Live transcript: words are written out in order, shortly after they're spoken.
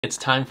It's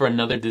time for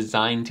another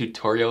design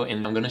tutorial,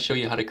 and I'm going to show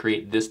you how to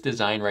create this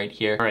design right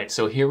here. All right,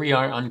 so here we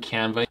are on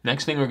Canva.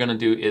 Next thing we're going to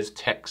do is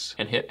text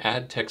and hit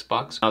add text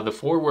box. Now the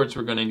four words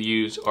we're going to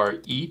use are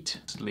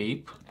eat,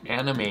 sleep,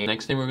 animate.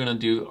 Next thing we're going to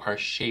do are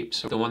shapes.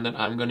 So the one that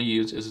I'm going to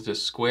use is the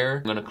square.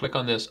 I'm going to click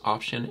on this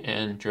option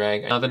and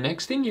drag. Now the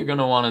next thing you're going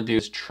to want to do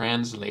is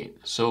translate.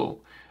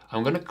 So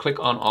I'm going to click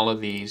on all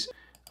of these.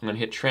 I'm going to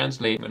hit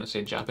translate. I'm going to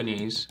say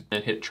Japanese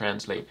and hit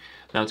translate.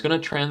 Now it's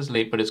going to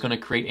translate, but it's going to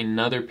create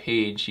another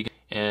page.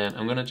 And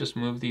I'm gonna just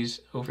move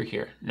these over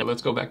here. Now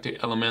let's go back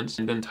to elements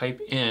and then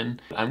type in,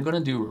 I'm gonna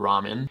do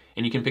ramen,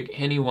 and you can pick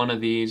any one of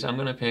these. I'm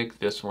gonna pick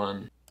this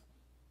one.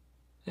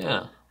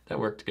 Yeah, that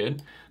worked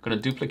good. I'm gonna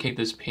duplicate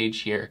this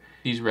page here.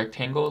 These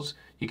rectangles,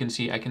 you can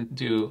see I can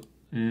do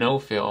no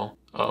fill,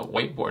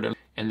 white border,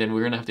 and then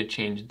we're gonna have to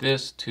change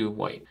this to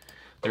white.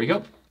 There we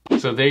go.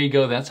 So there you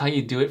go, that's how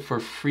you do it for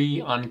free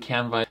on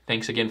Canva.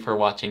 Thanks again for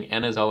watching,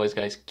 and as always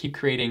guys, keep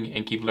creating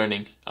and keep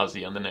learning. I'll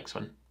see you on the next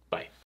one.